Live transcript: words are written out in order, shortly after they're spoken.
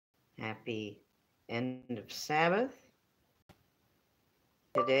Happy end of Sabbath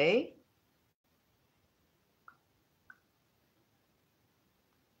today.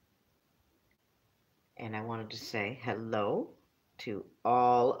 And I wanted to say hello to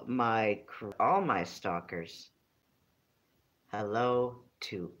all my stalkers. Hello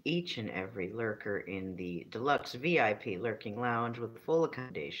to each and every lurker in the deluxe VIP lurking lounge with full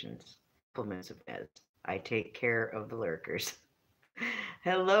accommodations. Compliments of Ez. I take care of the lurkers.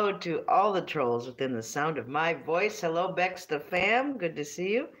 Hello to all the trolls within the sound of my voice. Hello, Bex the fam. Good to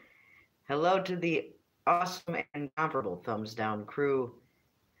see you. Hello to the awesome and incomparable thumbs down crew.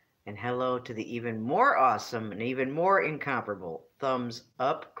 And hello to the even more awesome and even more incomparable thumbs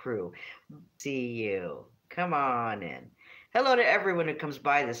up crew. See you. Come on in. Hello to everyone who comes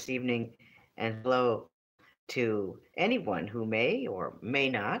by this evening, and hello to anyone who may or may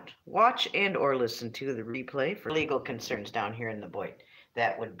not watch and or listen to the replay for legal concerns down here in the void.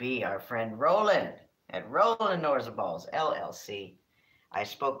 That would be our friend Roland at Roland Norzaballs, LLC. I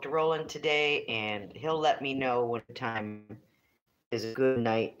spoke to Roland today, and he'll let me know when time is a good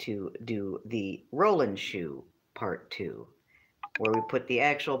night to do the Roland Shoe Part 2, where we put the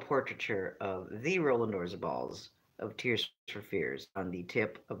actual portraiture of the Roland Norzaballs of Tears for Fears on the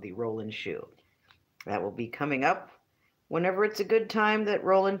tip of the Roland shoe. That will be coming up whenever it's a good time that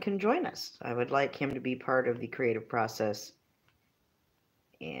Roland can join us. I would like him to be part of the creative process,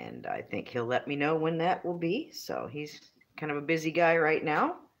 and I think he'll let me know when that will be. So he's kind of a busy guy right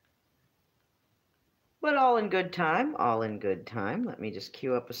now, but all in good time, all in good time. Let me just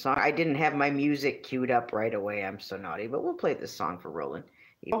cue up a song. I didn't have my music queued up right away. I'm so naughty, but we'll play this song for Roland.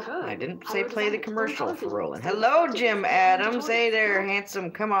 Oh, I didn't say play the commercial for Roland. Hello, Jim Adams. Hey there, handsome.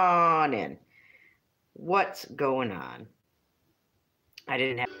 Come on in. What's going on? I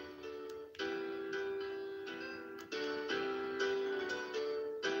didn't have...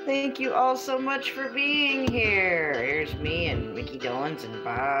 Thank you all so much for being here. Here's me and Mickey Dolans and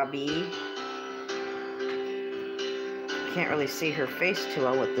Bobby. Can't really see her face too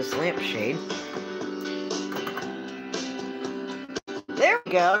well with this lampshade. There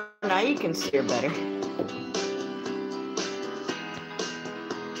we go. Now you can see her better.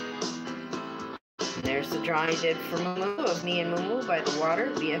 And there's the drawing I did for Moo of me and Moo by the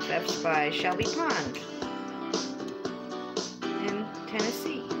water, BFFs by Shelby Pond in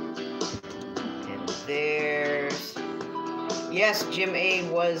Tennessee. And there's... Yes, Jim A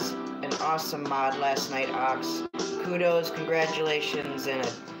was an awesome mod last night, Ox. Kudos, congratulations, and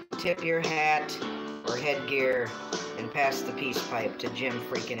a tip your hat or headgear and pass the peace pipe to Jim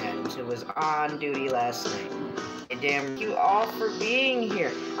freaking Adams, who was on duty last night. And damn you all for being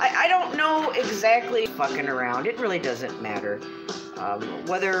here. I don't know exactly fucking around. It really doesn't matter.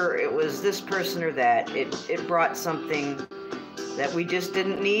 Whether it was this person or that, it brought something that we just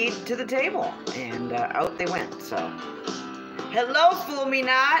didn't need to the table. And out they went, so. Hello, Fool Me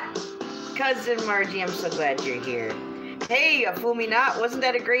Not. Cousin Margie, I'm so glad you're here. Hey, Fool Me Not, wasn't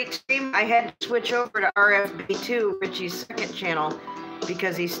that a great stream? I had to switch over to RFB2, Richie's second channel,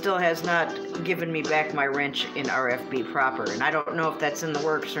 because he still has not given me back my wrench in RFB proper. And I don't know if that's in the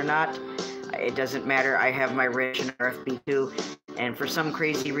works or not. It doesn't matter. I have my wrench in RFB2. And for some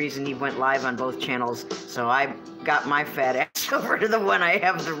crazy reason, he went live on both channels. So I got my fat ass over to the one I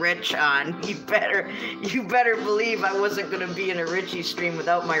have the wrench on. You better believe I wasn't going to be in a Richie stream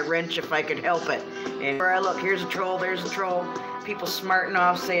without my wrench if I could help it. And where I look, here's a troll, there's a troll. People smarting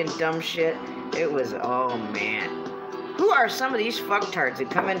off, saying dumb shit. It was, oh man. Who are some of these fucktards who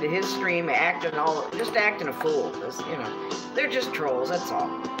come into his stream acting just acting a fool? You know, they're just trolls, that's all.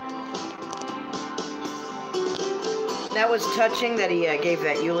 That was touching that he gave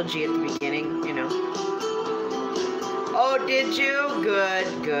that eulogy at the beginning, you know. Oh, did you?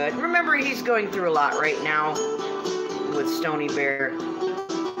 Good, good. Remember, he's going through a lot right now with Stony Bear.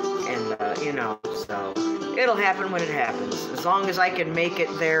 And, you know, so it'll happen when it happens. As long as I can make it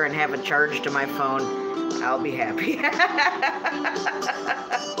there and have a charge to my phone, I'll be happy.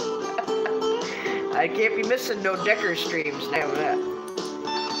 I can't be missing no Decker streams now. That.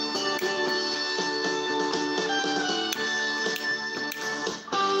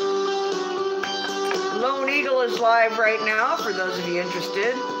 Lone Eagle is live right now, for those of you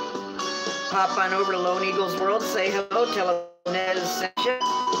interested. Pop on over to Lone Eagle's World, say hello, tell him Nez sent you.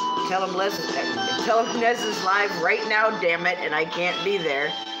 Tell him Nez is live right now, damn it, and I can't be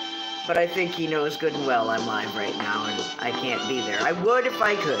there. But I think he knows good and well I'm live right now, and I can't be there. I would if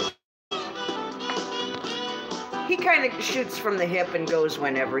I could. He kind of shoots from the hip and goes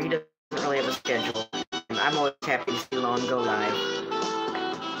whenever. He doesn't really have a schedule. And I'm always happy to see Lone go live.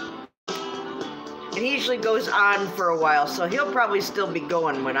 And he usually goes on for a while, so he'll probably still be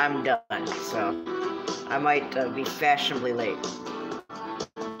going when I'm done. So I might be fashionably late.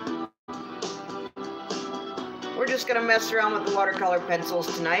 We're just gonna mess around with the watercolor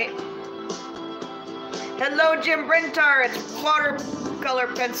pencils tonight. Hello, Jim Brentar. It's watercolor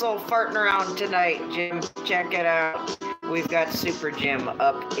pencil farting around tonight, Jim. Check it out. We've got Super Jim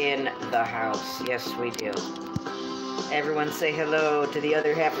up in the house. Yes, we do. Everyone say hello to the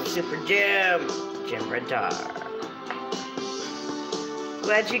other half of Super Jim, Jim Brentar.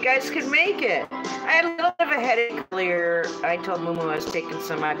 Glad you guys could make it. I had a little bit of a headache earlier. I told Mumu I was taking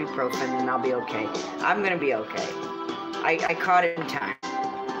some ibuprofen and I'll be okay. I'm gonna be okay. I caught it in time.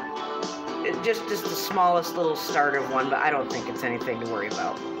 Just the smallest little start of one, but I don't think it's anything to worry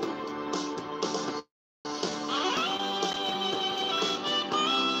about.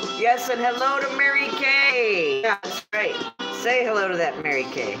 Yes, and hello to Mary Kay. Yeah, that's right. Say hello to that Mary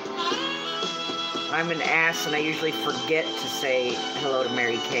Kay. I'm an ass, and I usually forget to say hello to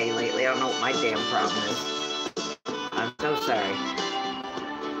Mary Kay lately. I don't know what my damn problem is. I'm so sorry.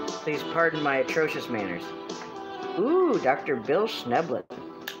 Please pardon my atrocious manners. Ooh, Dr. Bill Schneblett.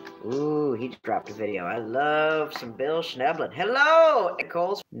 Ooh, he just dropped a video. I love some Bill Schneblett. Hello,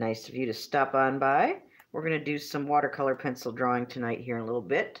 Nicole. Nice of you to stop on by. We're going to do some watercolor pencil drawing tonight here in a little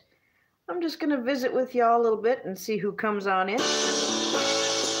bit. I'm just going to visit with y'all a little bit and see who comes on in.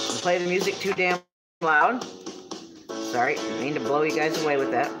 And play the music too damn loud. Sorry, I didn't mean to blow you guys away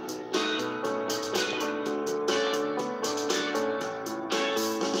with that.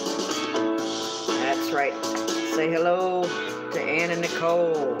 That's right. Say hello to Ann and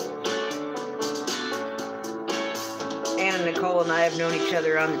Nicole. Ann and Nicole and I have known each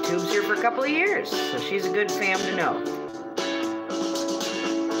other on the tubes here for a couple of years, so she's a good fam to know.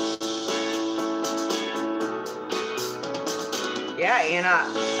 Yeah, and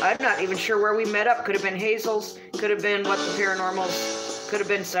I'm not even sure where we met up. Could have been Hazel's, could have been What the Paranormals, could have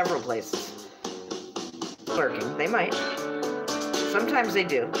been several places. Lurking, they might. Sometimes they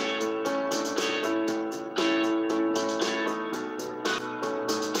do.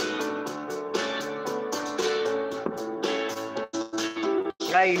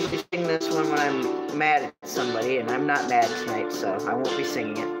 I usually sing this one when I'm mad at somebody, and I'm not mad tonight, so I won't be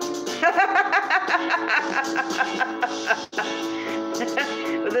singing it.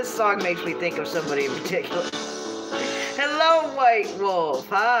 But this song makes me think of somebody in particular. Hello, White Wolf.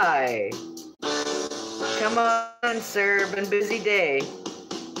 Hi. Come on, sir. Been busy day.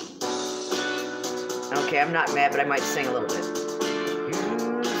 Okay, I'm not mad, but I might sing a little bit.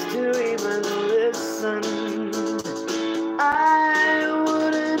 Used to even listen. I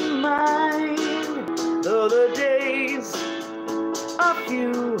wouldn't mind, though the days are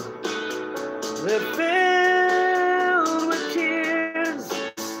few, they're filled with tears,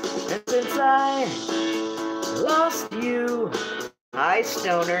 and since I lost you, hi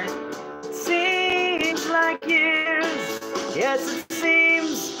Stoner, it seems like years, yes it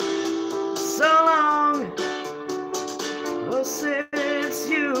seems so long, oh since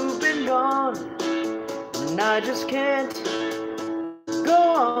you've been gone, and I just can't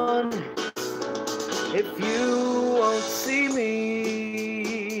go on if you won't see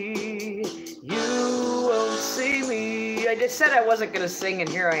me. You won't see me. I just said I wasn't going to sing, and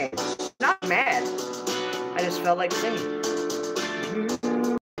here I am. Not mad. I just felt like singing.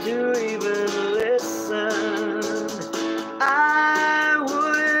 To even listen, I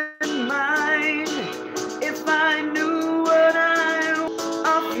wouldn't mind if I knew what I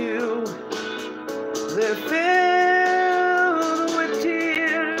of you. They're filled with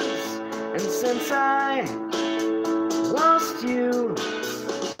tears, and since I lost you,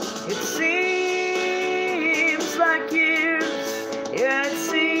 it seems like years. Yeah, it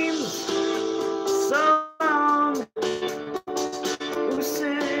seems so long. Oh,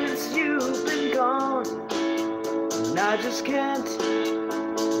 since you've been gone, and I just can't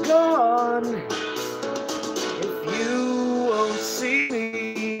go on if you won't see me.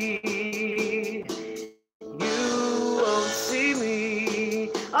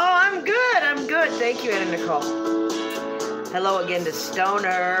 Thank you, Anna Nicole. Hello again to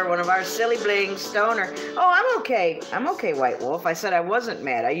Stoner, one of our silly blings, Stoner. Oh, I'm okay. I'm okay, White Wolf. I said I wasn't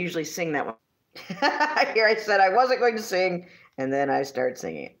mad. I usually sing that one. Here I said I wasn't going to sing, and then I start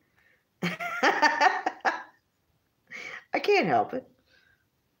singing it. I can't help it.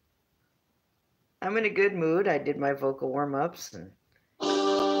 I'm in a good mood. I did my vocal warm-ups and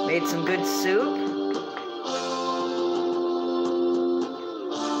made some good soup.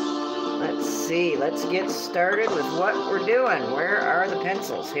 Let's see. Let's get started with what we're doing. Where are the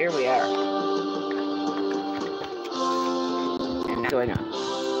pencils? Here we are. And what's going on?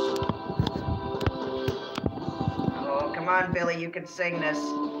 Come on, Billy, you can sing this.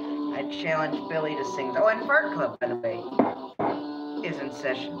 I challenge Billy to sing. Oh, and Fart Club, by the way, is in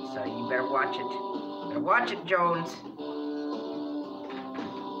session, so you better watch it. Better watch it, Jones.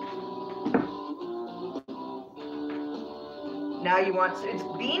 Now you want, it's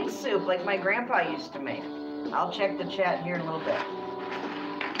bean soup like my grandpa used to make. I'll check the chat here in a little bit.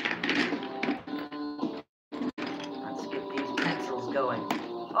 Let's get these pencils going.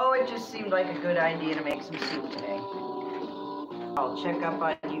 Oh, it just seemed like a good idea to make some soup today. I'll check up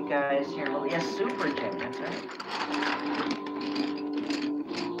on you guys here in a little bit. Yes, Super Jim, that's right.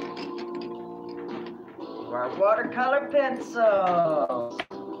 Our watercolor pencils.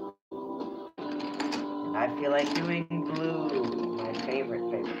 And I feel like doing blue, my favorite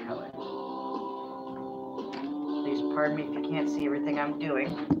color. Please pardon me if you can't see everything I'm doing.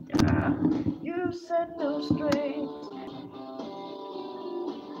 You said no strings.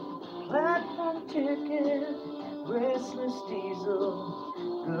 Platform ticket, restless diesel,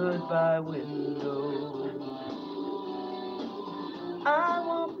 goodbye window. I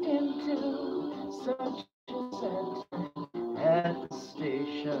walked into such a sad time at the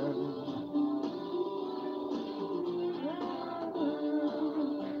station.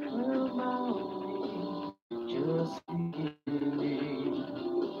 Well, my only just beginning.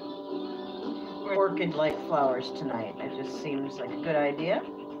 We're working like flowers tonight. It just seems like a good idea.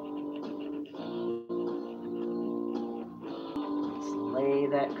 Lay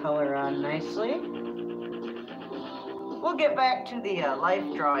that color on nicely. We'll get back to the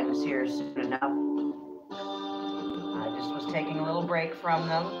life drawings here soon enough. I just was taking a little break from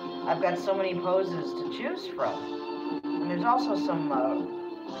them. I've got so many poses to choose from. And there's also some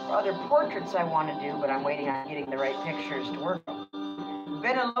other portraits I want to do, but I'm waiting on getting the right pictures to work on.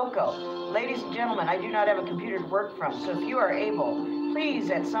 Beneloco. Ladies and gentlemen, I do not have a computer to work from, so if you are able, please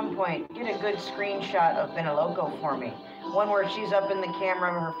at some point get a good screenshot of Beneloco for me. One where she's up in the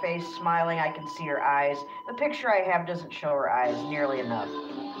camera, her face smiling, I can see her eyes. The picture I have doesn't show her eyes nearly enough.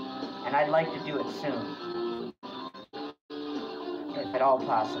 And I'd like to do it soon, if at all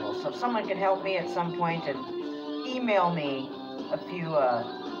possible. So if someone could help me at some point and email me a few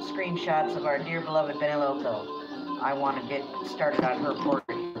screenshots of our dear beloved Beneloco. I want to get started on her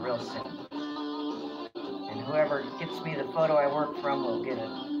portrait real soon. And whoever gets me the photo I work from will get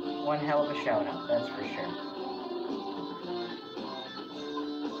one hell of a shout out, that's for sure.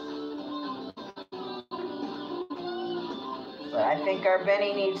 But I think our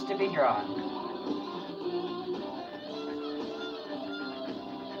Benny needs to be drawn.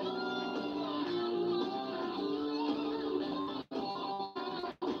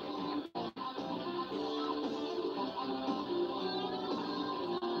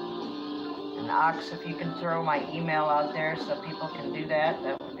 And Ox, if you can throw my email out there so people can do that,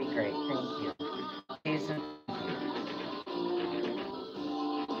 that would be great. Thank you. Please and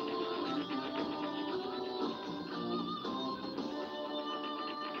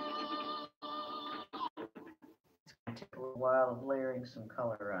take a little while of layering some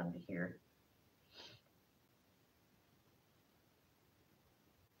color onto here.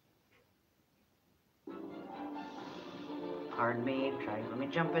 Pardon me, let me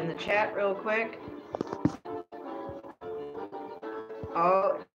jump in the chat real quick.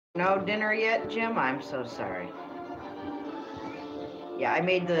 Oh, no dinner yet, Jim? I'm so sorry. Yeah, I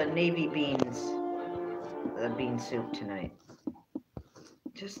made the navy beans, the bean soup tonight.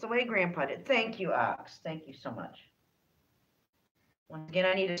 Just the way Grandpa did. Thank you, Ox. Thank you so much. Once again,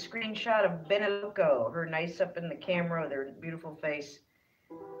 I need a screenshot of Beneloco, her nice up in the camera with her beautiful face.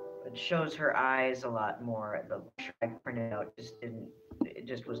 It shows her eyes a lot more. The picture I printed out it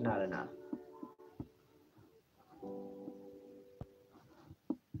just was not enough.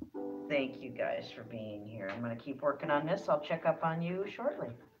 Thank you guys for being here. I'm going to keep working on this. I'll check up on you shortly.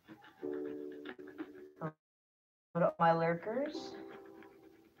 Put up my lurkers.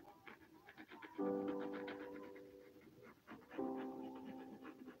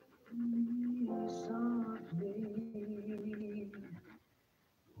 Softly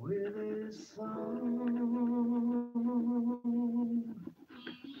with a song.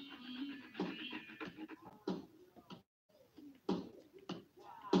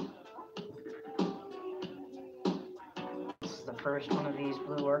 This is the first one of these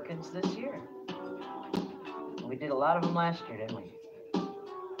blue orchids this year. We did a lot of them last year, didn't we?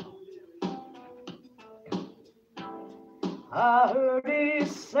 I heard he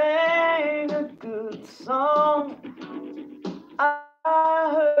sang a good song. I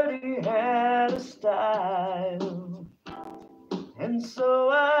heard he had a style. And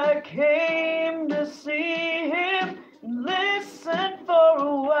so I came to see him and listen for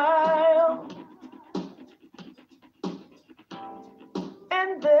a while.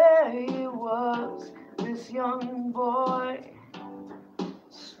 he was, this young boy,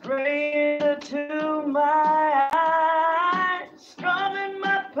 straight into my eyes, strumming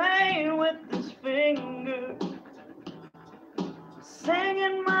my pain with his fingers,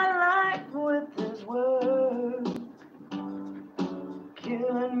 singing my life with his words,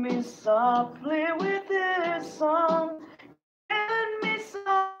 killing me softly with his song, killing me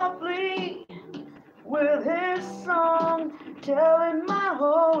softly with his song, telling my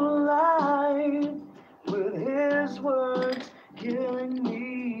whole life with his words, killing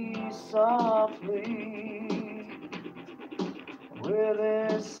me softly with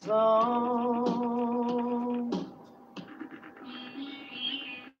his song.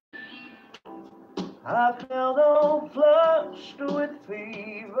 I felt all flushed with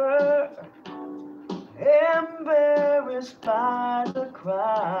fever, embarrassed by the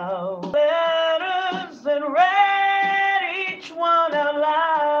crowd. Letters and read each one out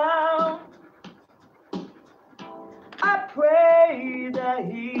loud. I prayed that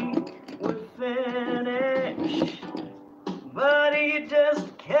he would finish, but he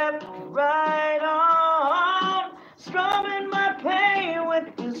just kept right on, strumming my pain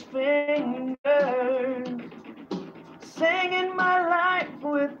with his fingers, singing my life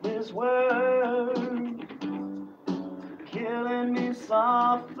with his words, killing me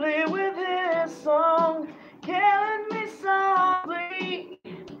softly with his song, killing me softly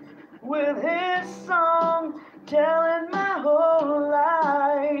with his song, telling my whole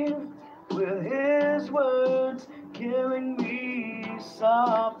life with his words, killing me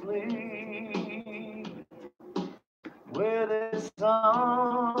softly with his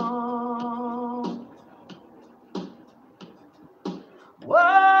song. Whoa,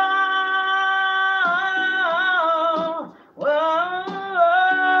 whoa, la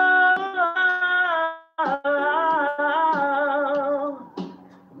la la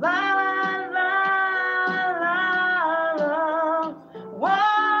la, whoa,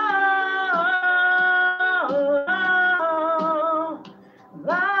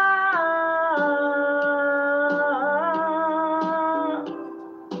 la.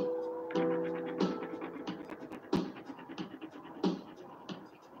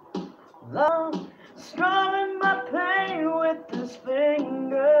 Love, strumming my pain with his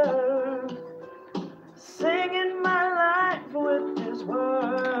fingers, singing my life with his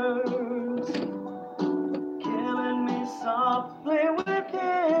words, killing me softly with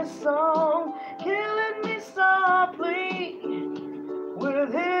his song, killing me softly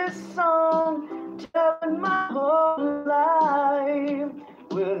with his song, telling my whole life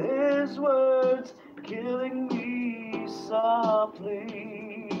with his words, killing me softly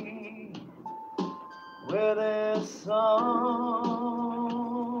with his song,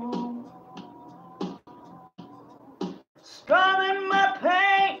 strumming my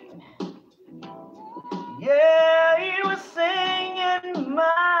pain. Yeah, he was singing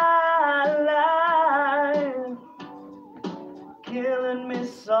my life, killing me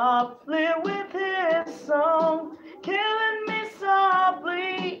softly with his song, killing me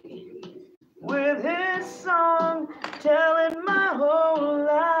softly with his song, telling my whole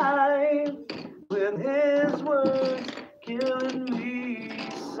life with his words, killing me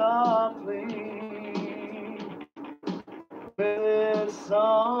softly with his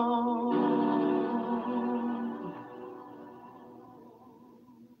song.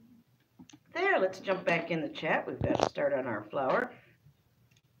 There, let's jump back in the chat. We've got to start on our flower.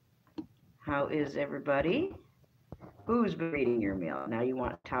 How is everybody? Who's been eating your meal? Now you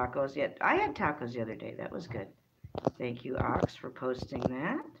want tacos yet? I had tacos the other day. That was good. Thank you, Ox, for posting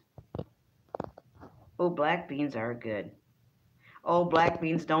that. Oh, black beans are good. Oh, black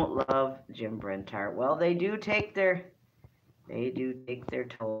beans don't love Jim Brentart. Well, they do take their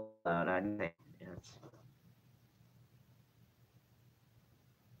toll out on you. Yes.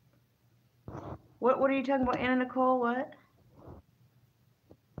 What are you talking about, Anna Nicole? What?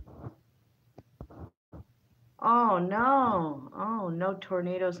 Oh no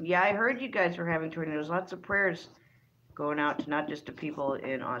tornadoes. Yeah, I heard you guys were having tornadoes. Lots of prayers going out to not just to people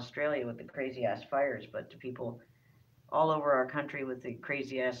in Australia with the crazy ass fires, but to people all over our country with the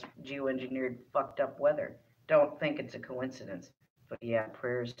crazy ass geoengineered fucked up weather. Don't think it's a coincidence. But yeah,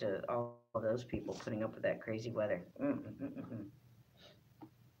 prayers to all of those people putting up with that crazy weather.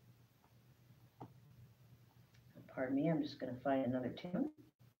 Pardon me, I'm just going to find another tune.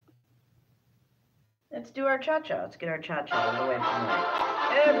 Let's do our cha-cha. Let's get our cha-cha out of the way from there.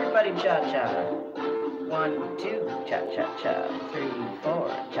 Everybody cha-cha. 1, 2, cha-cha-cha. 3, 4,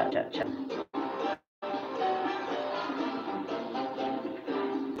 cha-cha-cha.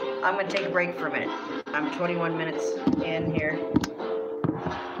 I'm going to take a break for a minute. I'm 21 minutes in here.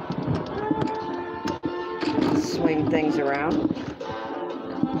 swing things around.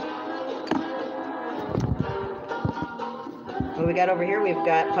 What we got over here? We've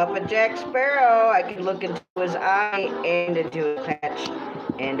got Puppet Jack Sparrow. I can look into his eye and into his patch,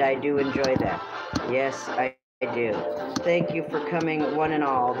 and I do enjoy that. Yes, I do. Thank you for coming, one and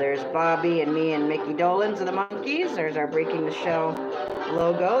all. There's Bobby and me and Mickey Dolans and the Monkeys. There's our Breaking the Shell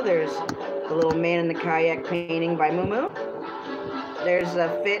logo. There's the little man in the kayak painting by Moo Moo. There's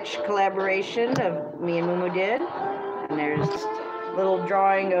a Fitch collaboration of me and Moo Moo did. And there's a little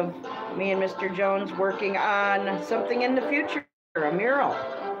drawing of me and Mr. Jones working on something in the future, a mural.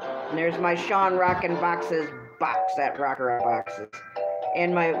 And there's my Sean Rockin' Boxes box, that Rocker Boxes.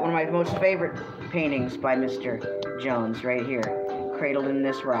 And one of my most favorite paintings by Mr. Jones right here, Cradled in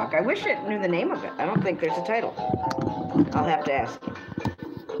This Rock. I wish it knew the name of it. I don't think there's a title. I'll have to ask.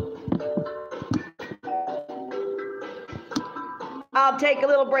 I'll take a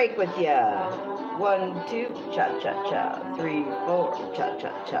little break with ya. 1, 2, cha-cha-cha. 3, 4,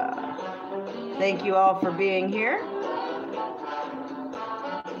 cha-cha-cha. Thank you all for being here.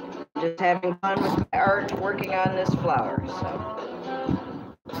 Just having fun with my art, working on this flower, so.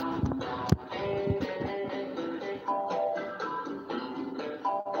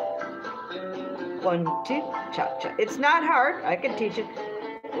 1, 2, cha-cha. It's not hard. I can teach it.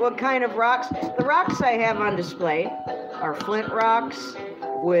 What kind of rocks? The rocks I have on display are flint rocks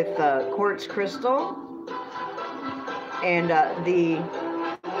with quartz crystal, and the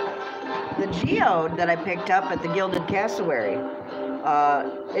geode that I picked up at the Gilded Cassowary.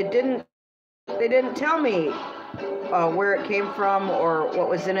 They didn't tell me where it came from or what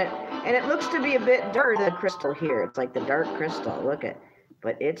was in it, and it looks to be a bit darker than the crystal here. It's like the dark crystal. Look at,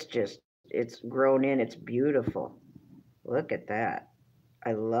 but it's grown in. It's beautiful. Look at that.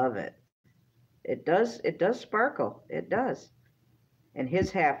 I love it. It does sparkle. It does. And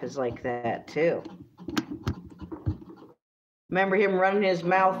his half is like that too. Remember him running his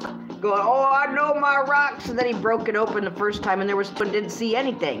mouth, going, "Oh, I know my rocks," and then he broke it open the first time and didn't see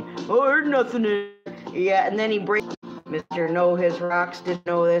anything. "Oh, there's nothing in it." Yeah, and then he Mr. Know His Rocks didn't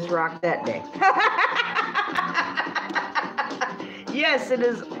know this rock that day. Yes, it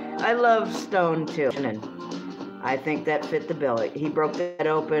is. I love stone too. And I think that fit the bill. He broke that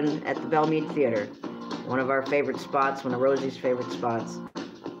open at the Belmead Theater, one of our favorite spots, one of Rosie's favorite spots.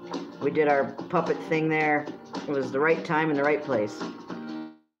 We did our puppet thing there. It was the right time and the right place.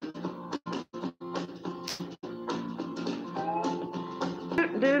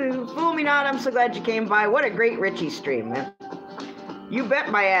 Fool me not, I'm so glad you came by. What a great Richie stream, man. You bet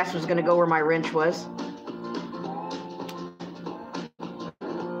my ass was going to go where my wrench was.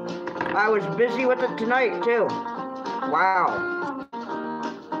 I was busy with it tonight, too. Wow.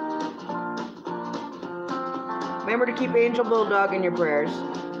 Remember to keep Angel Bulldog in your prayers.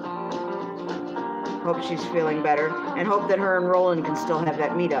 Hope she's feeling better, and hope that her and Roland can still have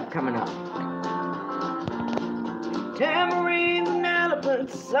that meetup coming up. Tambourines and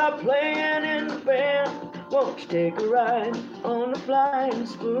elephants are playing in the band. Won't you take a ride on the flying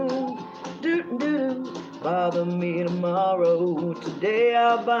spoon? Doo-doo-doo, bother me tomorrow. Today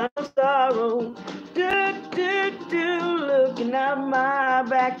I'll buy no sorrow. Do-do-do, looking out my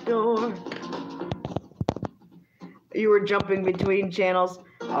back door. You were jumping between channels.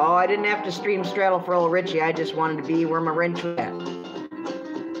 Oh, I didn't have to stream straddle for old Richie. I just wanted to be where my wrench was at.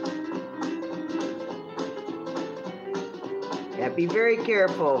 Yeah, be very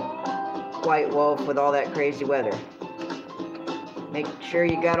careful, White Wolf, with all that crazy weather. Make sure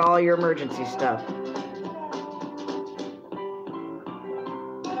you got all your emergency stuff.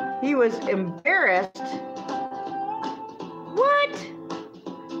 He was embarrassed. What?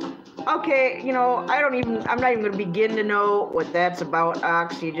 Okay, you know, I'm not even going to begin to know what that's about,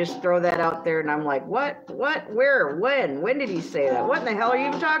 Ox. You just throw that out there, and I'm like, what, where, when did he say that? What in the hell are you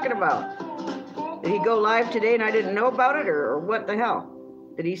even talking about? Did he go live today and I didn't know about it, or what the hell?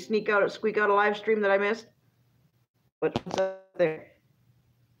 Did he squeak out a live stream that I missed? What's up there?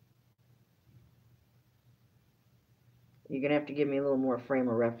 You're going to have to give me a little more frame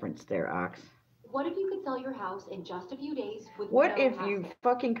of reference there, Ox. What if you could sell your house in just a few days with What if you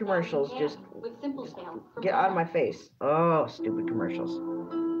fucking commercials just get out of my face? Oh, stupid commercials.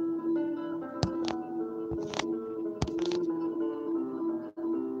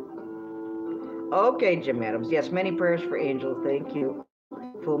 Okay, Jim Adams. Yes, many prayers for Angel. Thank you.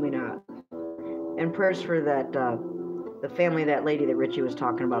 Fool me not. And prayers for that, the family of that lady that Richie was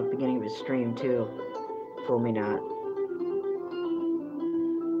talking about at the beginning of his stream, too. Fool me not.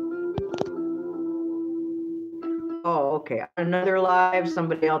 Oh, okay. Another live,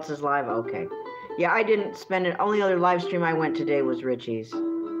 somebody else's live. Okay. Yeah, I didn't spend it. Only other live stream I went today was Richie's. So,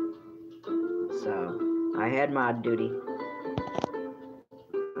 I had mod duty.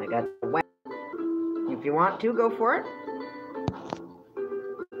 I got the whack. If you want to, go for it.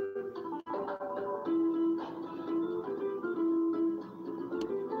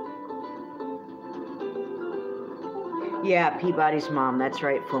 Yeah, Peabody's mom. That's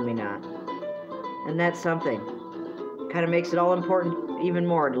right, fool me not. And that's something. Kind of makes it all important even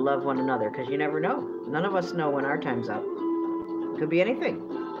more to love one another, because you never know. None of us know when our time's up. Could be anything.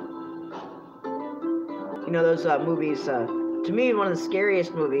 You know, those movies, to me, one of the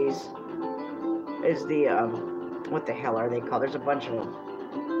scariest movies is the, what the hell are they called? There's a bunch of them.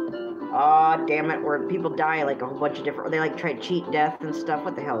 Aw, damn it, where people die like a whole bunch of different, they like try to cheat death and stuff.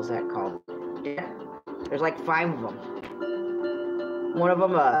 What the hell is that called? There's like 5 of them. One of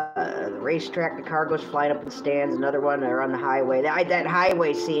them, the racetrack, the car goes flying up in the stands. Another one, they're on the highway. That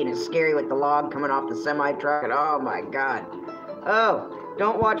highway scene is scary with the log coming off the semi-truck. And oh my God. Oh,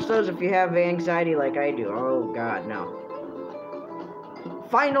 don't watch those if you have anxiety like I do. Oh God, no.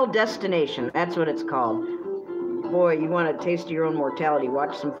 Final Destination, that's what it's called. Boy, you want a taste of your own mortality,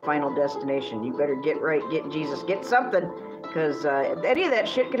 watch some Final Destination. You better get right, get Jesus, get something. Because any of that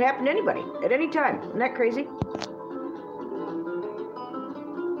shit could happen to anybody at any time. Isn't that crazy?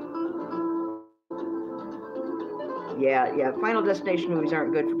 Yeah, Final Destination movies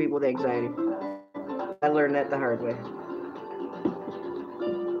aren't good for people with anxiety. I learned that the hard way.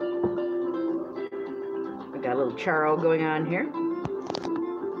 We got a little charo going on here.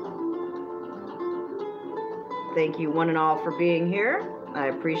 Thank you one and all for being here. I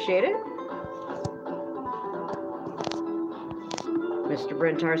appreciate it. Mr.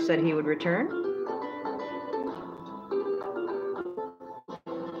 Brentar said he would return.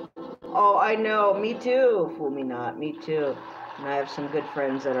 Oh, I know. Me too. Fool me not. Me too. And I have some good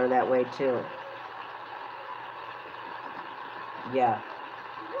friends that are that way too. Yeah.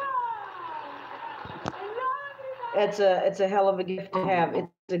 It's a hell of a gift to have. It's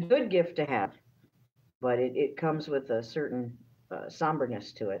a good gift to have. But it comes with a certain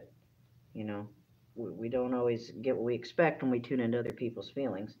somberness to it. You know, we don't always get what we expect when we tune into other people's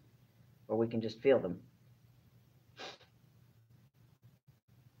feelings. Or we can just feel them.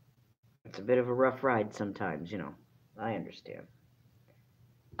 It's a bit of a rough ride sometimes, you know. I understand.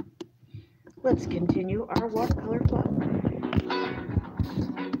 Let's continue our watercolor club.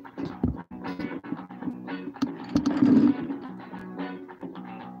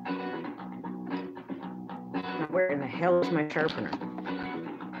 Now, where in the hell is my sharpener?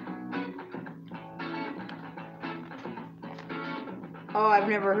 Oh, I've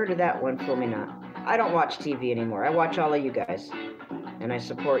never heard of that one, fool me not. I don't watch TV anymore. I watch all of you guys. And I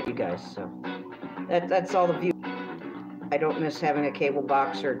support you guys, so that's all the view. I don't miss having a cable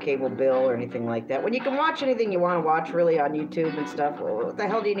box or a cable bill or anything like that. When you can watch anything you want to watch really on YouTube and stuff, well, what the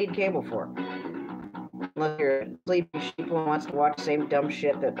hell do you need cable for? Unless you're a sleepy sheep who wants to watch the same dumb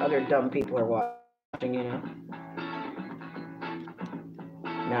shit that other dumb people are watching, you know.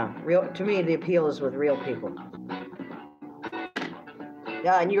 No, to me the appeal is with real people.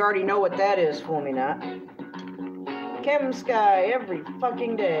 Yeah, and you already know what that is, fool me not. Chem sky every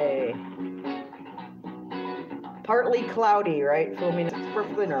fucking day. Partly cloudy, right? Fool me, it's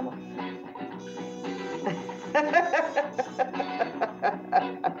perfectly normal.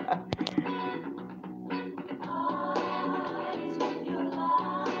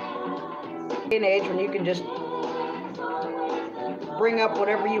 In age when you can just bring up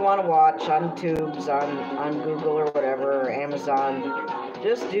whatever you want to watch on tubes, on Google or whatever, or Amazon.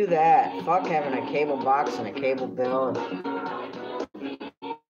 Just do that. Fuck having a cable box and a cable bill.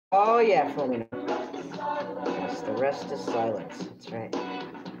 Oh yeah, fool me. Yes, the rest is silence. That's right.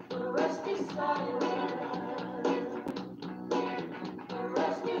 The rest is silence. The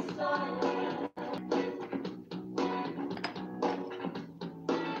rest is silence.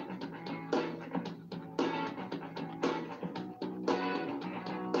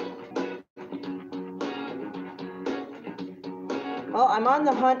 Well, I'm on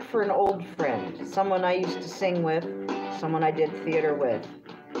the hunt for an old friend, someone I used to sing with, someone I did theater with.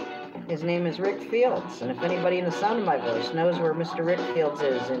 His name is Rick Fields, and if anybody in the sound of my voice knows where Mr. Rick Fields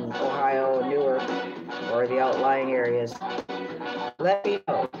is in Ohio, Newark, or the outlying areas, let me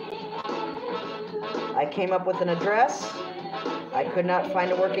know. I came up with an address. I could not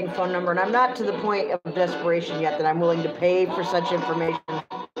find a working phone number, and I'm not to the point of desperation yet that I'm willing to pay for such information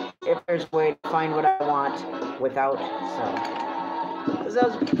if there's a way to find what I want without so.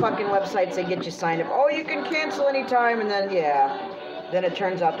 Those fucking websites, they get you signed up. Oh, you can cancel anytime, and then, yeah. Then it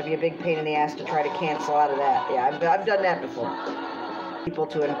turns out to be a big pain in the ass to try to cancel out of that. Yeah, I've done that before. People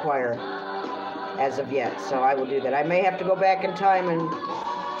to inquire as of yet, so I will do that. I may have to go back in time and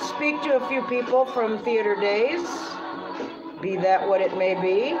speak to a few people from theater days, be that what it may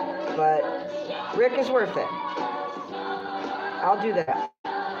be, but Rick is worth it. I'll do that.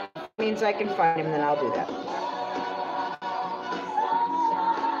 If it means I can find him, then I'll do that.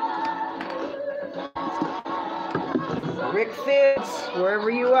 Rick Fitz,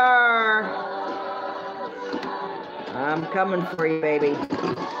 wherever you are, I'm coming for you, baby.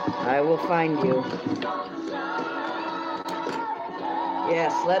 I will find you.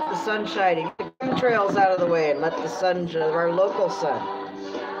 Yes, let the sun shine. Get the trails out of the way and let the sun, our local sun,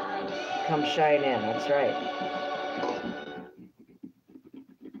 come shine in. That's right.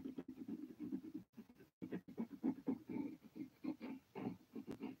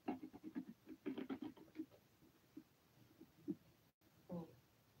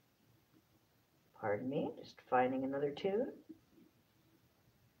 Pardon me, just finding another tune.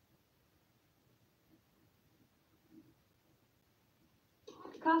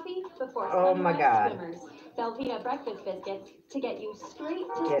 Coffee before Oh my God. Swimmers. Velveeta breakfast biscuits to get you straight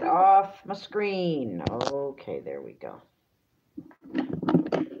to Get off my screen. Okay, there we go.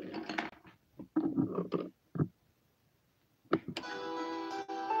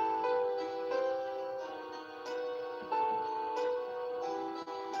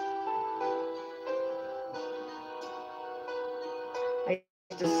 I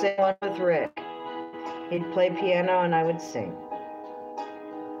used to sing one with Rick. He'd play piano and I would sing.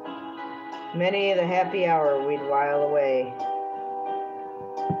 Many of the happy hour we'd while away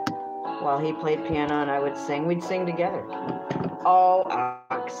while he played piano and I would sing. We'd sing together. Oh,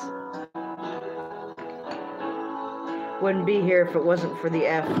 Ox. Wouldn't be here if it wasn't for the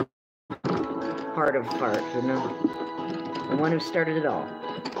F part of fart, you know? The one who started it all.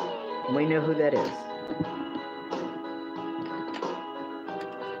 And we know who that is.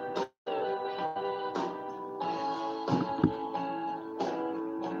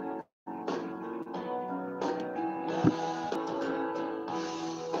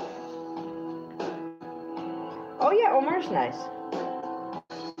 Oh yeah, Omar's nice.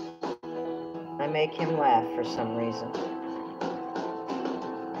 I make him laugh for some reason.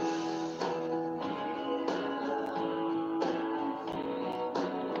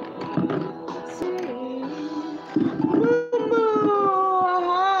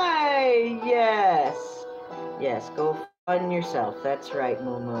 Hi! Yes. Yes, go fun yourself. That's right,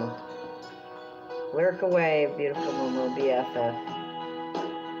 Moo. Lurk away, beautiful Moo BFF.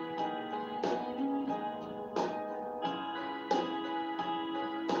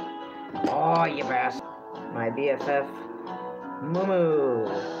 Oh, you bastard. My BFF, Moo.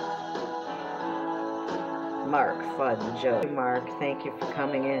 Mark, Fud, Joe. Mark, thank you for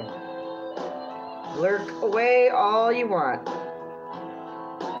coming in. Lurk away all you want.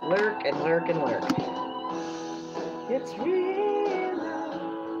 Lurk and lurk and lurk. It's real.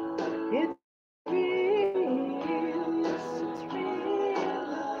 It's real. Yes, it's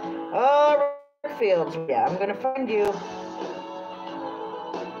real. Oh, Fields. Yeah, I'm gonna find you.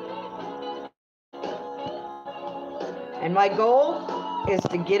 And my goal is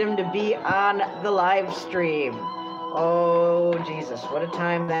to get him to be on the live stream. Oh, Jesus, what a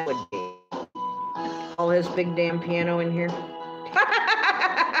time that would be. All his big damn piano in here.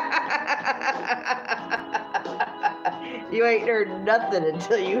 You ain't heard nothing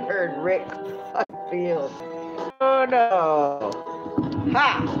until you heard Rick Fields. Oh, no.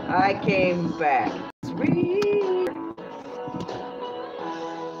 Ha! I came back. It's real.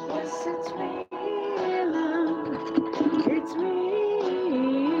 Yes, it's real. It's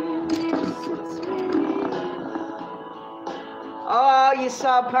real, yes, it's real. Oh, you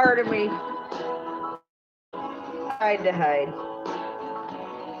saw part of me. I had to hide.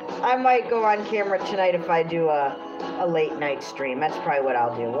 I might go on camera tonight if I do a late night stream. That's probably what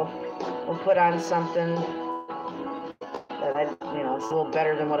I'll do. We'll put on something that it's a little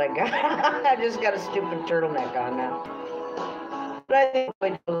better than what I got. I just got a stupid turtleneck on now. But I think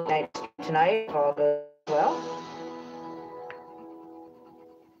we'll do a night stream tonight if all goes well.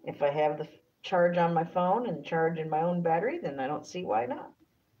 If I have the charge on my phone and charge in my own battery, then I don't see why not.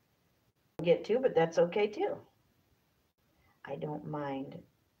 Get to, but that's okay too. I don't mind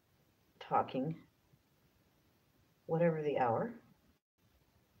talking, whatever the hour.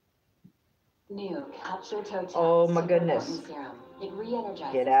 New Capture Toe Taps. Oh my goodness. Serum. It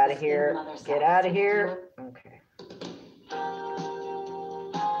re-energizes. Get out of here. Get out of here. Okay.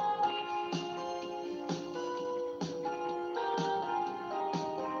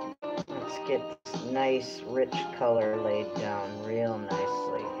 Let's get this nice rich color laid down real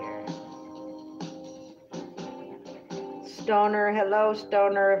nicely here. Stoner, hello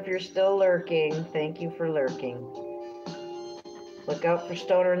Stoner, if you're still lurking. Thank you for lurking. Look out for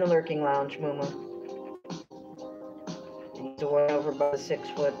Stoner in the lurking lounge, Moo. He's the one over by the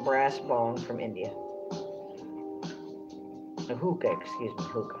 6-foot brass bong from India. A hookah, excuse me,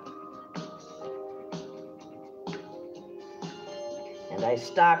 hookah. And I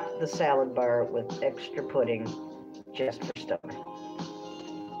stocked the salad bar with extra pudding just for Stoner.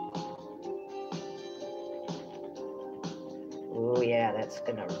 Oh yeah, it's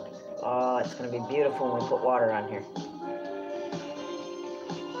gonna be beautiful when we put water on here.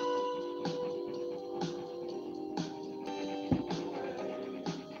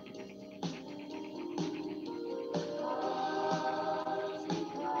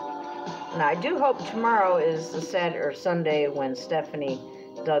 And I do hope tomorrow is the Sunday when Stephanie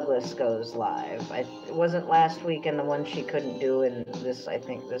Douglas goes live. It wasn't last weekend the one she couldn't do, and I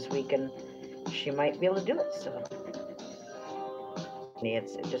think this weekend she might be able to do it. So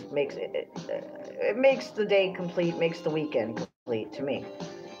it just makes it makes the day complete, makes the weekend complete to me.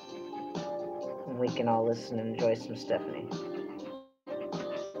 And we can all listen and enjoy some Stephanie.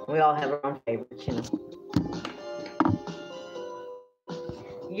 We all have our own favorites, you know.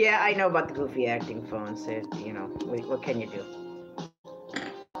 Yeah, I know about the goofy acting phones. You know, what can you do?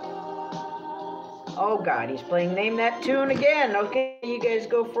 Oh God, he's playing Name That Tune again. Okay, you guys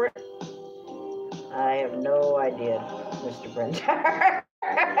go for it. I have no idea, Mr. Brentar.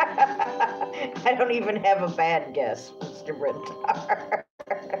 I don't even have a bad guess, Mr. Brentar.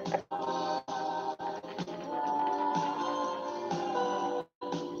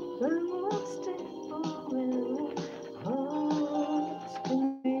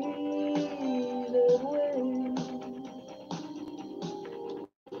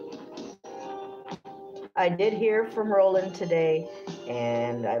 I did hear from Roland today,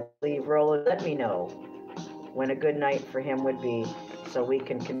 and I believe Roland let me know when a good night for him would be, so we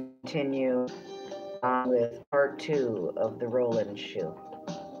can continue on with part 2 of the Roland shoe.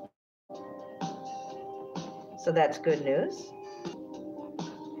 So that's good news.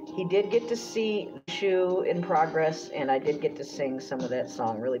 He did get to see the shoe in progress, and I did get to sing some of that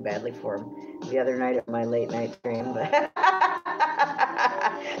song really badly for him the other night at my late night stream. But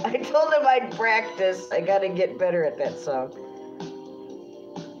I told him I'd practice. I got to get better at that song.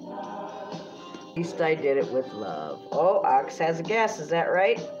 At least I did it with love. Oh, Ox has a guess. Is that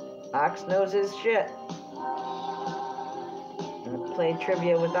right? Ox knows his shit. Let's play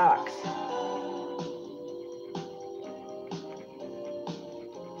trivia with Ox.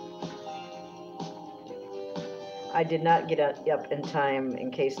 I did not get up in time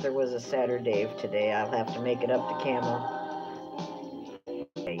in case there was a Saturday today. I'll have to make it up to Camel.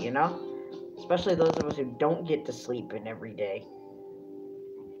 You know? Especially those of us who don't get to sleep in every day.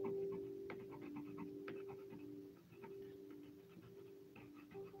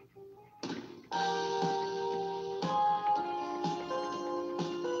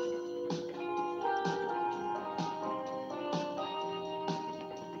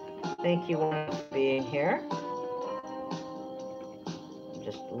 Thank you all for being here.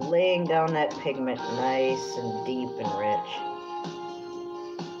 Just laying down that pigment nice and deep and rich.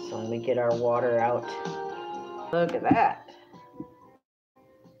 So when we get our water out, look at that.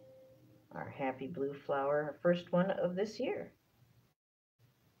 Our happy blue flower, our first one of this year.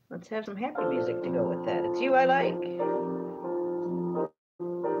 Let's have some happy music to go with that. It's You I Like.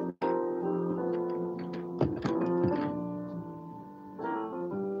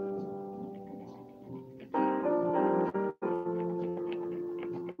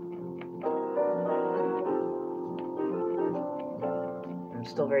 I'm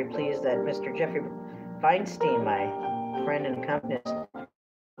still very pleased that Mr. Jeffrey Feinstein, my friend and accompanist,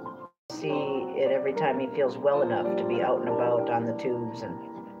 see it every time he feels well enough to be out and about on the tubes and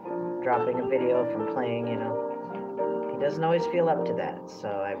dropping a video from playing, you know. He doesn't always feel up to that, so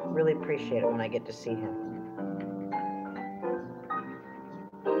I really appreciate it when I get to see him.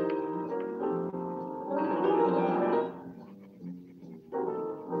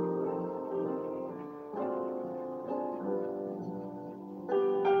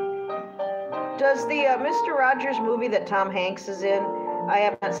 Does the Mr. Rogers movie that Tom Hanks is in, I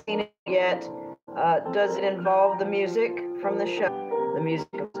have not seen it yet, does it involve the music from the show? The music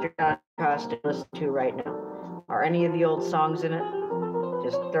of Mr. John Costa to listen to right now? Are any of the old songs in it?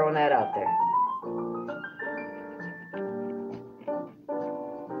 Just throwing that out there.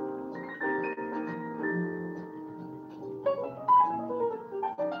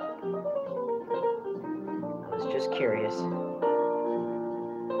 I was just curious.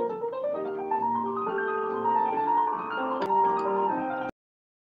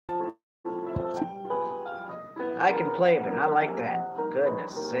 I can play, but not like that.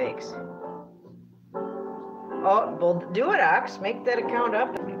 Goodness sakes. Oh, well, do it, Ox. Make that account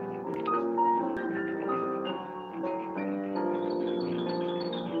up.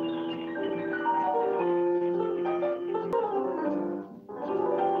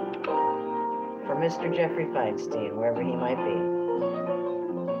 For Mr. Jeffrey Feinstein, wherever he might be.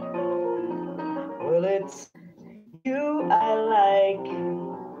 Well, it's you I like,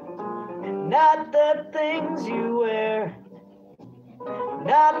 not the things you wear,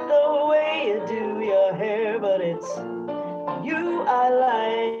 not the way you do your hair, but it's you I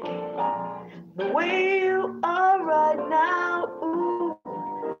like, the way you are right now, ooh,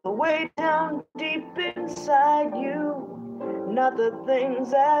 the way down deep inside you, not the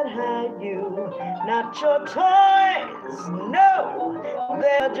things that hide you, not your toys, no,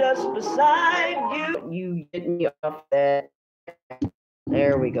 they're just beside you. You get me off that.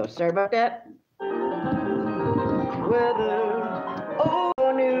 There we go. Sorry about that. Whether old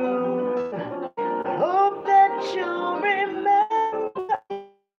or new, I hope that you'll remember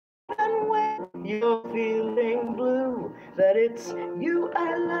when you're feeling blue, that it's you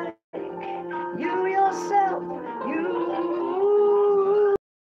I like, you yourself, you,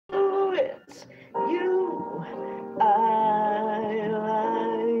 it's you I like,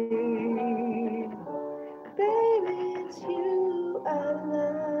 baby, it's you I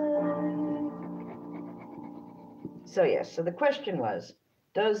like. So yes, so the question was,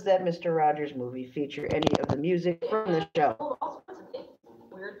 does that Mr. Rogers movie feature any of the music from the show?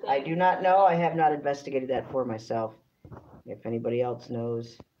 I do not know. I have not investigated that for myself. If anybody else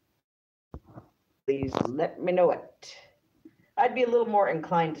knows, please let me know it. I'd be a little more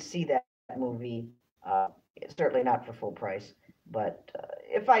inclined to see that movie. Certainly not for full price, but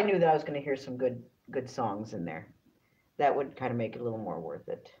if I knew that I was going to hear some good songs in there, that would kind of make it a little more worth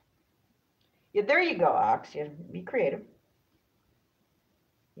it. Yeah, there you go, Ox. You be creative.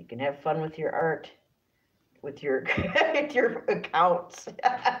 You can have fun with your art, with your with your accounts.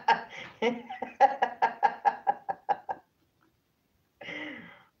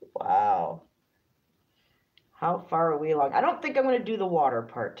 Wow. How far are we along? I don't think I'm going to do the water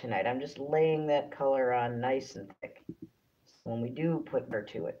part tonight. I'm just laying that color on nice and thick. So when we do put her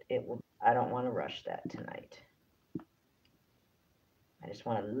to it, I don't want to rush that tonight. I just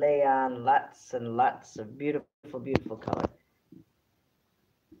want to lay on lots and lots of beautiful, beautiful color.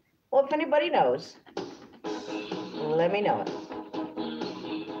 Well, if anybody knows, let me know it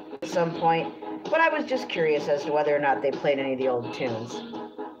at some point. But I was just curious as to whether or not they played any of the old tunes.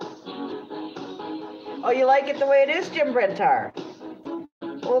 Oh, you like it the way it is, Jim Brentar?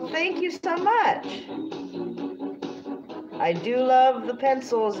 Well, thank you so much. I do love the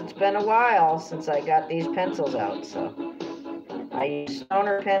pencils. It's been a while since I got these pencils out, so I use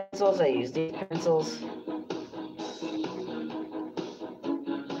Stoner pencils. I use these pencils.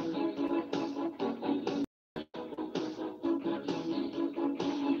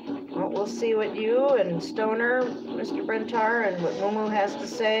 Well, we'll see what you and Stoner, Mr. Brentar, and what Mumu has to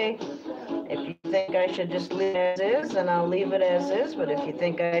say. If you think I should just leave it as is, then I'll leave it as is. But if you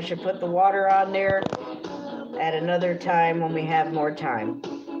think I should put the water on there at another time when we have more time,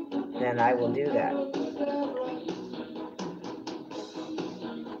 then I will do that.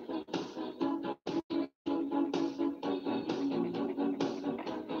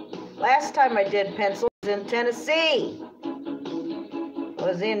 Last time I did pencils in Tennessee.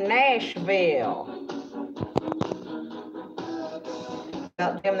 Was in Nashville.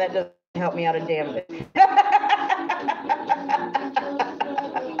 Well, Jim, that doesn't help me out a damn bit.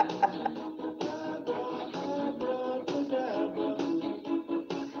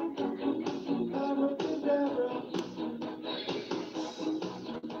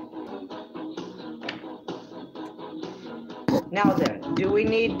 Now then, do we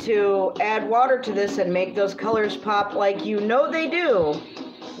need to add water to this and make those colors pop like you know they do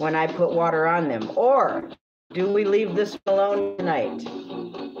when I put water on them? Or do we leave this alone tonight?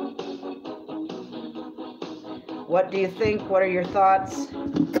 What do you think? What are your thoughts?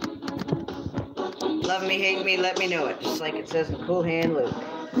 Love me, hate me, let me know it, just like it says in Cool Hand Luke.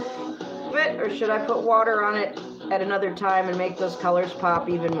 Or should I put water on it at another time and make those colors pop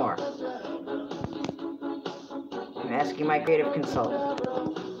even more? I'm asking my creative consultant.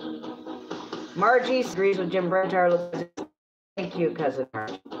 Margie agrees with Jim Brentar. Thank you, Cousin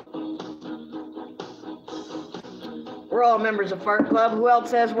Margie. We're all members of Fart Club. Who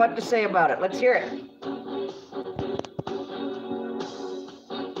else has what to say about it? Let's hear it.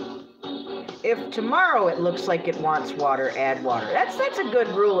 If tomorrow it looks like it wants water, add water. That's a good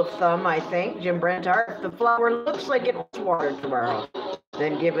rule of thumb, I think, Jim Brentar. If the flower looks like it wants water tomorrow,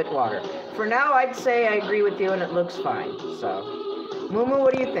 then give it water. For now, I'd say I agree with you and it looks fine. So, Mumu,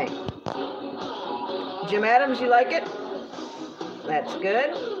 what do you think? Jim Adams, you like it? That's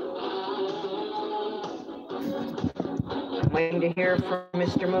good. I'm waiting to hear from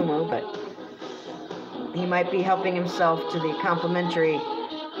Mr. Moo, but he might be helping himself to the complimentary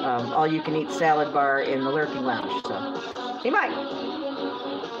all-you-can-eat salad bar in the Lurking Lounge, so he might.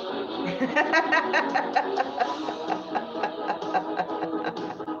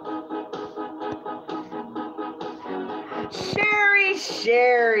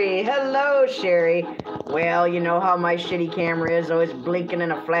 Sherry, hello, Sherry. Well, you know how my shitty camera is, always blinking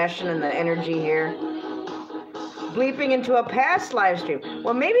and a flashing and the energy here. Bleeping into a past live stream.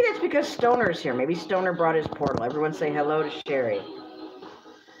 Well, maybe that's because Stoner's here. Maybe Stoner brought his portal. Everyone say hello to Sherry.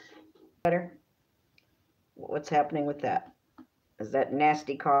 Better? What's happening with that? Is that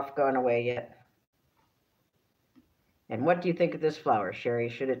nasty cough gone away yet? And what do you think of this flower, Sherry?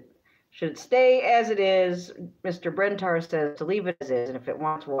 Should it stay as it is? Mr. Brentar says to leave it as is, and if it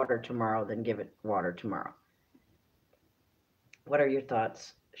wants water tomorrow, then give it water tomorrow. What are your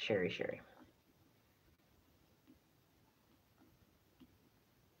thoughts, Sherry?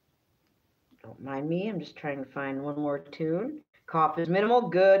 Don't mind me, I'm just trying to find one more tune. Cough is minimal,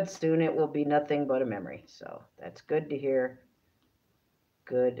 good. Soon it will be nothing but a memory. So that's good to hear.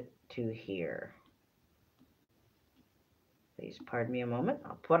 Good to hear. Please pardon me a moment.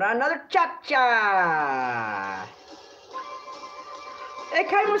 I'll put on another cha-cha. I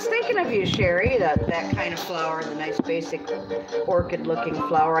kind of was thinking of you, Sherry, that kind of flower, the nice basic orchid-looking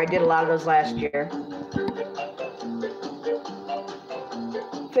flower. I did a lot of those last year.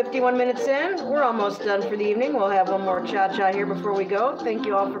 51 minutes in, we're almost done for the evening. We'll have one more cha-cha here before we go. Thank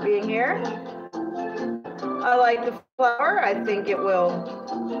you all for being here. I like the flower. I think it will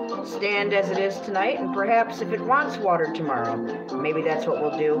stand as it is tonight, and perhaps if it wants water tomorrow, maybe that's what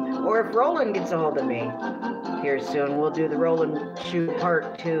we'll do. Or if Roland gets a hold of me here soon, we'll do the Roland shoe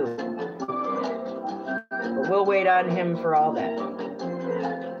part 2. But we'll wait on him for all that.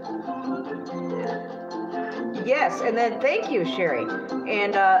 Yes, and then thank you, Sherry.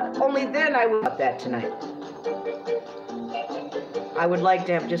 And only then I will have that tonight. I would like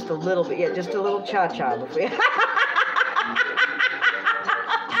to have just a little bit, yeah, just a little cha-cha before.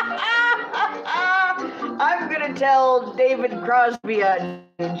 I'm gonna tell David Crosby and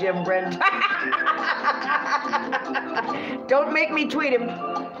Jim Brent. Don't make me tweet him.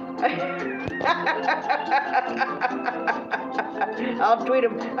 I'll tweet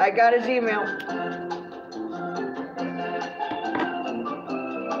him. I got his email.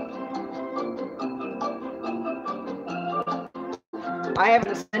 I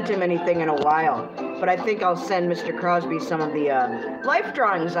haven't sent him anything in a while, but I think I'll send Mr. Crosby some of the life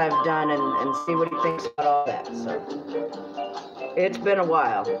drawings I've done and see what he thinks about all that. So it's been a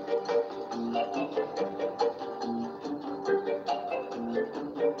while.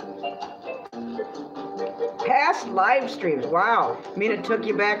 Past live streams, wow. I mean, it took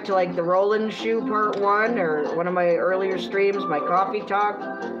you back to like the Roland Shoe Part 1 or one of my earlier streams, my coffee talk.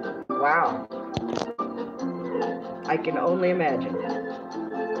 Wow. I can only imagine.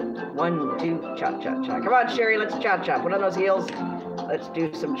 1, 2, cha-cha-cha. Come on, Sherry, let's cha-cha. Put on those heels. Let's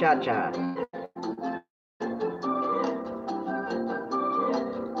do some cha-cha.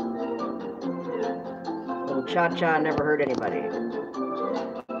 Little cha-cha never hurt anybody.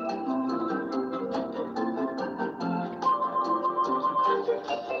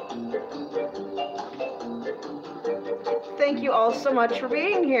 Thank you all so much for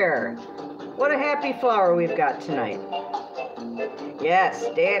being here. What a happy flower we've got tonight. Yes,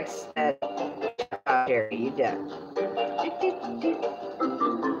 dance that Sherry, you done.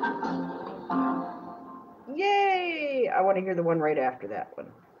 Yay! I want to hear the one right after that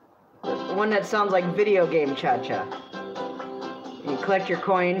one. The one that sounds like video game cha-cha. You collect your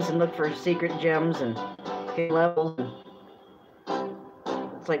coins and look for secret gems and hit levels.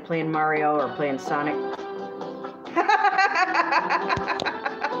 It's like playing Mario or playing Sonic.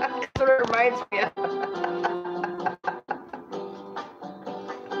 That's what it reminds me of.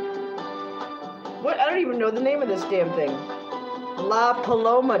 What? I don't even know the name of this damn thing. La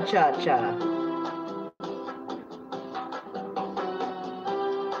Paloma Cha-Cha.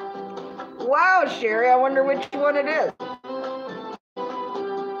 Wow, Sherry, I wonder which one it is.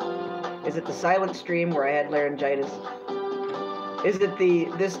 Is it the silent stream where I had laryngitis? Is it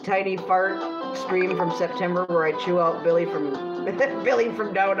this tiny fart stream from September where I chew out Billy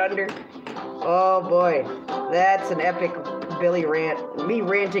from Down Under? Oh boy, that's an epic Billy rant. Me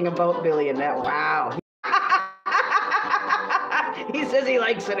ranting about Billy and that. Wow. He says he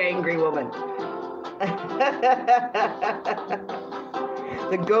likes an angry woman.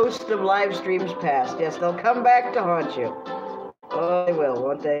 The ghost of live streams past. Yes, they'll come back to haunt you. Oh, they will,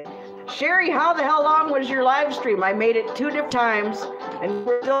 won't they? Sherry, how the hell long was your live stream? I made it 2 different times, and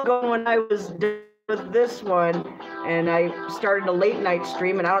we're still going when I was done with this one. And I started a late night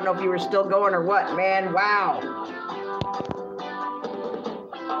stream, and I don't know if you were still going or what, man. Wow.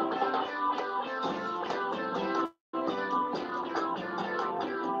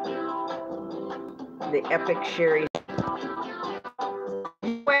 The epic Sherry.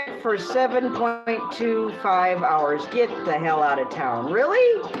 You went for 7.25 hours. Get the hell out of town.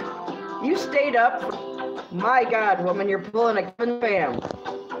 Really? You stayed up? My God, woman, you're pulling a Kevin Bam.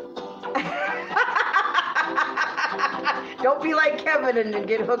 Don't be like Kevin and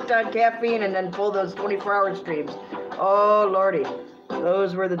get hooked on caffeine and then pull those 24-hour streams. Oh, Lordy.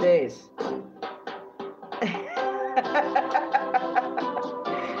 Those were the days.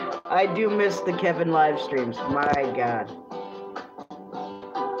 I do miss the Kevin live streams. My God.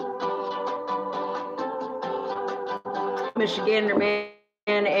 Michigander Man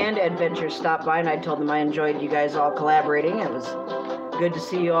and Adventure stopped by, and I told them I enjoyed you guys all collaborating. It was good to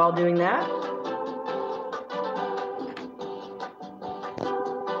see you all doing that.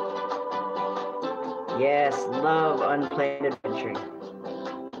 Yes, love unplanned adventuring.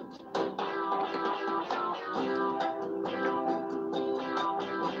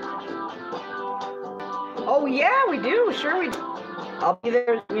 Oh yeah, we do. Sure we do. I'll be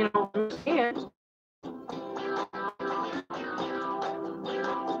there, you know, and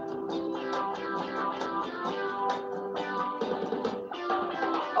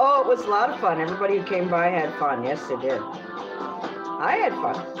oh, it was a lot of fun. Everybody who came by had fun. Yes, they did. I had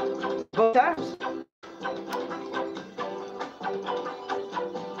fun. Both times.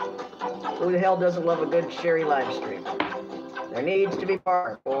 Who the hell doesn't love a good Sherry live stream? There needs to be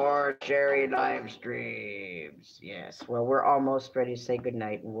more Sherry live streams. Yes. Well, we're almost ready to say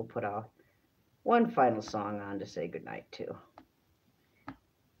goodnight, and we'll put one final song on to say goodnight to.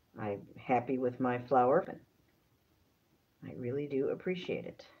 I'm happy with my flower. I really do appreciate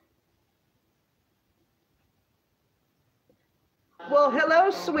it. Well,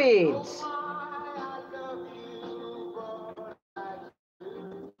 hello, Swedes.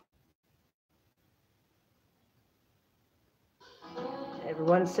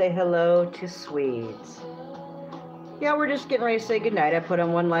 Everyone say hello to Swedes. Yeah, we're just getting ready to say goodnight. I put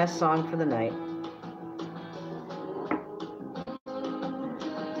on one last song for the night.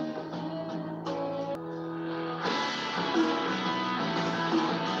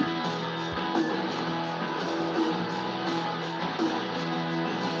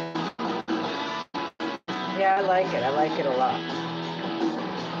 Yeah, I like it. I like it a lot.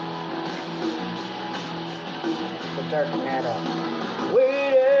 We'll darken that up.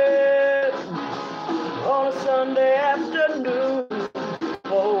 Waiting on a Sunday afternoon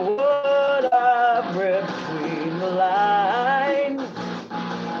for what I've read between the lines.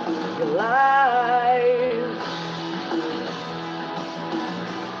 The lines.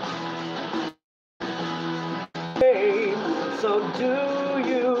 Hey, so do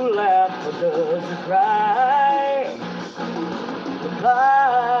you laugh or does you cry?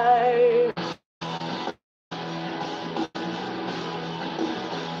 Goodbye.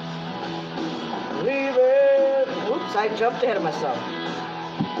 Leaving. Oops, I jumped ahead of myself.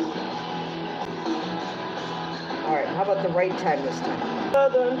 All right, how about the right time this time?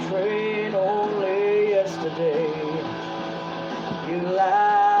 Southern train only yesterday. You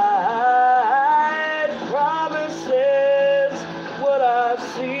lied, promises, what I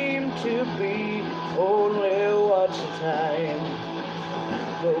seem to be. Only watch the time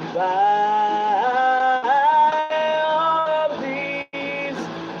go by. All of these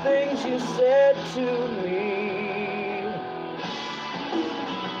things you said to me.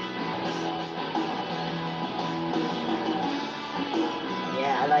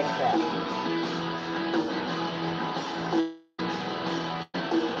 Yeah, I like that.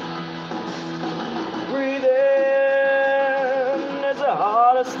 Breathing is the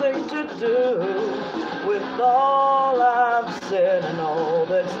hardest thing to do. With all I've said and all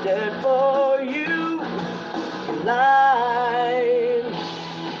that's dead for you, you lied.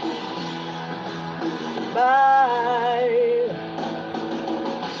 Bye.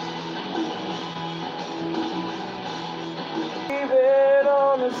 Leaving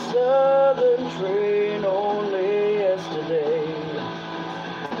on a southern train only yesterday.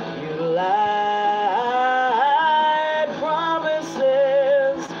 You lied,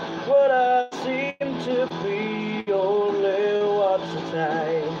 promises, what I seem to be. Only watch the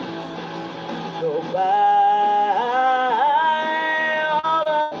time go by. All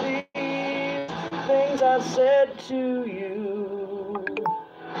of these things I said to you.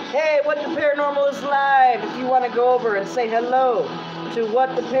 Hey, What the Paranormal is live. If you want to go over and say hello to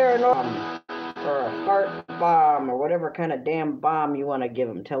What the Paranormal, or a fart bomb, or whatever kind of damn bomb you want to give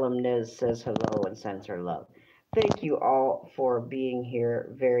them. Tell them Nez says hello and sends her love. Thank you all for being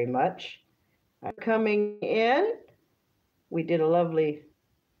here very much. Coming in, we did a lovely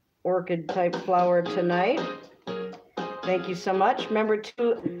orchid type flower tonight. Thank you so much. Remember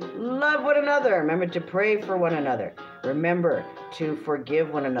to love one another. Remember to pray for one another. Remember to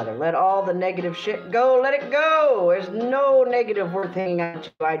forgive one another. Let all the negative shit go. Let it go. There's no negative worth hanging on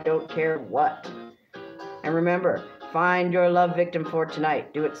to. I don't care what. And remember, find your love victim for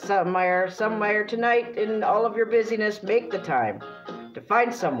tonight. Do it somewhere tonight. In all of your busyness, make the time to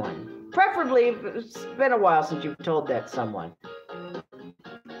find someone. Preferably, it's been a while since you've told that someone.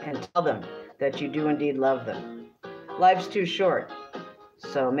 And tell them that you do indeed love them. Life's too short,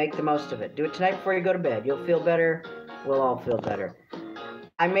 so make the most of it. Do it tonight before you go to bed. You'll feel better. We'll all feel better.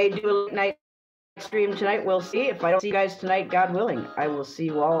 I may do a late night stream tonight. We'll see. If I don't see you guys tonight, God willing, I will see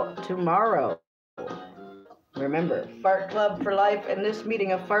you all tomorrow. Remember, Fart Club for life, and this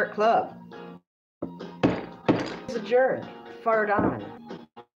meeting of Fart Club is adjourned. Fart on.